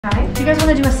Okay. Do you guys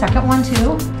want to do a second one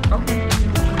too? Okay.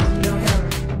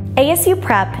 ASU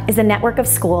Prep is a network of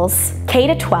schools,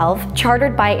 K-12,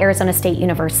 chartered by Arizona State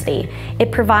University.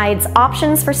 It provides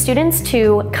options for students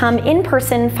to come in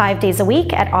person 5 days a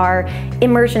week at our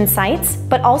immersion sites,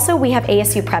 but also we have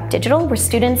ASU Prep Digital, where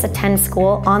students attend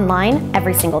school online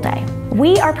every single day.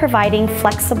 We are providing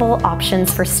flexible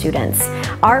options for students.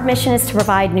 Our mission is to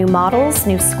provide new models,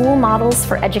 new school models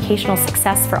for educational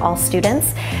success for all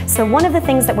students. So one of the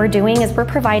things that we're doing is we're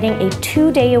providing a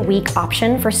 2-day-a-week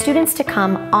option for students to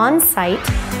come on site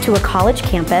to a college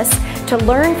campus to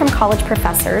learn from college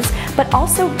professors, but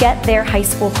also get their high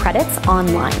school credits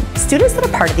online. Students that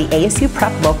are part of the ASU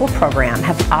Prep Local program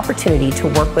have the opportunity to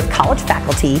work with college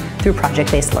faculty through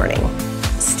project-based learning.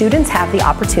 Students have the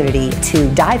opportunity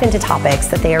to dive into topics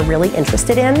that they are really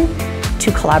interested in,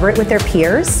 to collaborate with their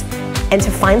peers, and to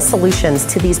find solutions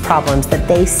to these problems that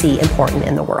they see important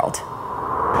in the world.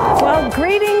 Well,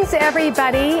 greetings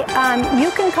everybody.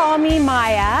 You can call me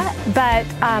Maya, but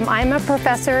I'm a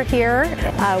professor here.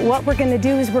 What we're going to do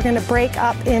is we're going to break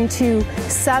up into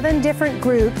 7 different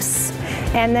groups,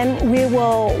 and then we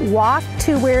will walk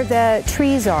to where the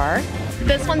trees are.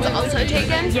 This one's also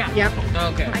taken? Yeah. Yep.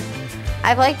 Okay.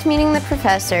 I've liked meeting the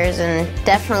professors and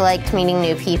definitely liked meeting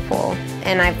new people,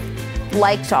 and I've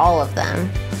liked all of them.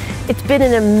 It's been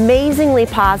an amazingly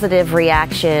positive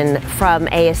reaction from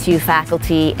ASU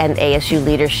faculty and ASU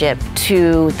leadership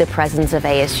to the presence of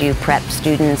ASU Prep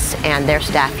students and their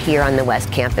staff here on the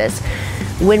West Campus.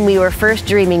 When we were first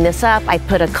dreaming this up, I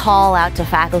put a call out to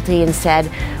faculty and said,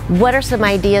 what are some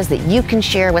ideas that you can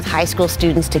share with high school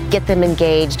students to get them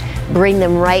engaged, bring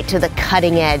them right to the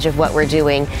cutting edge of what we're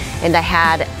doing? And I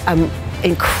had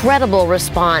incredible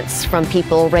response from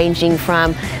people ranging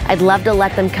from, I'd love to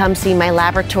let them come see my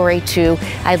laboratory, to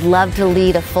I'd love to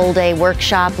lead a full-day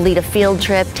workshop, lead a field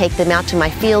trip, take them out to my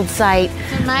field site.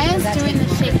 So Maya's doing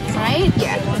the shaking, right?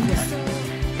 Yeah.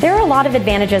 There are a lot of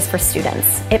advantages for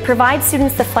students. It provides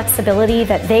students the flexibility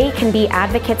that they can be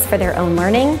advocates for their own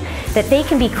learning, that they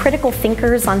can be critical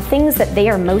thinkers on things that they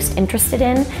are most interested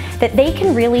in, that they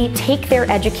can really take their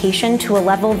education to a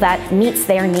level that meets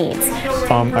their needs.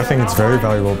 I think it's very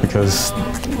valuable because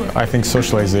I think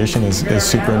socialization is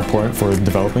super important for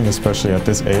developing, especially at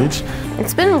this age.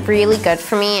 It's been really good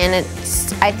for me, and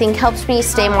I think helps me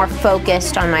stay more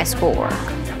focused on my schoolwork.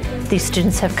 These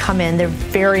students have come in, they're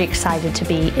very excited to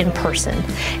be in person,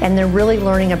 and they're really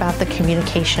learning about the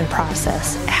communication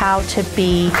process, how to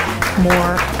be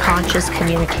more conscious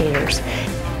communicators.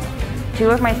 2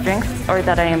 of my strengths are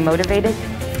that I am motivated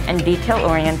and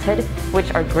detail-oriented, which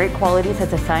are great qualities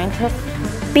as a scientist.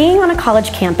 Being on a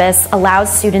college campus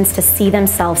allows students to see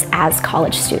themselves as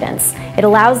college students. It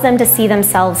allows them to see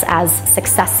themselves as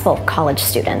successful college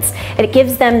students. It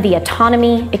gives them the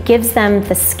autonomy, it gives them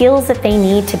the skills that they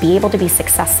need to be able to be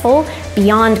successful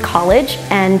beyond college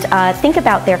and think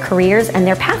about their careers and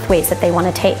their pathways that they want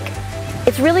to take.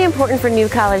 It's really important for new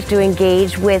college to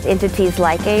engage with entities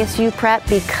like ASU Prep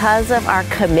because of our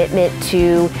commitment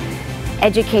to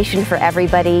education for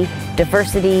everybody,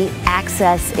 diversity,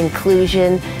 access,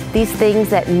 inclusion, these things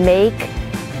that make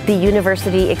the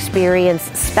university experience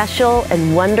special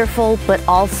and wonderful, but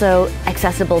also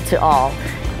accessible to all.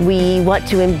 We want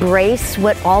to embrace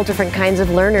what all different kinds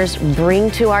of learners bring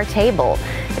to our table,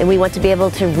 and we want to be able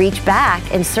to reach back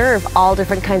and serve all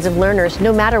different kinds of learners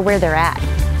no matter where they're at.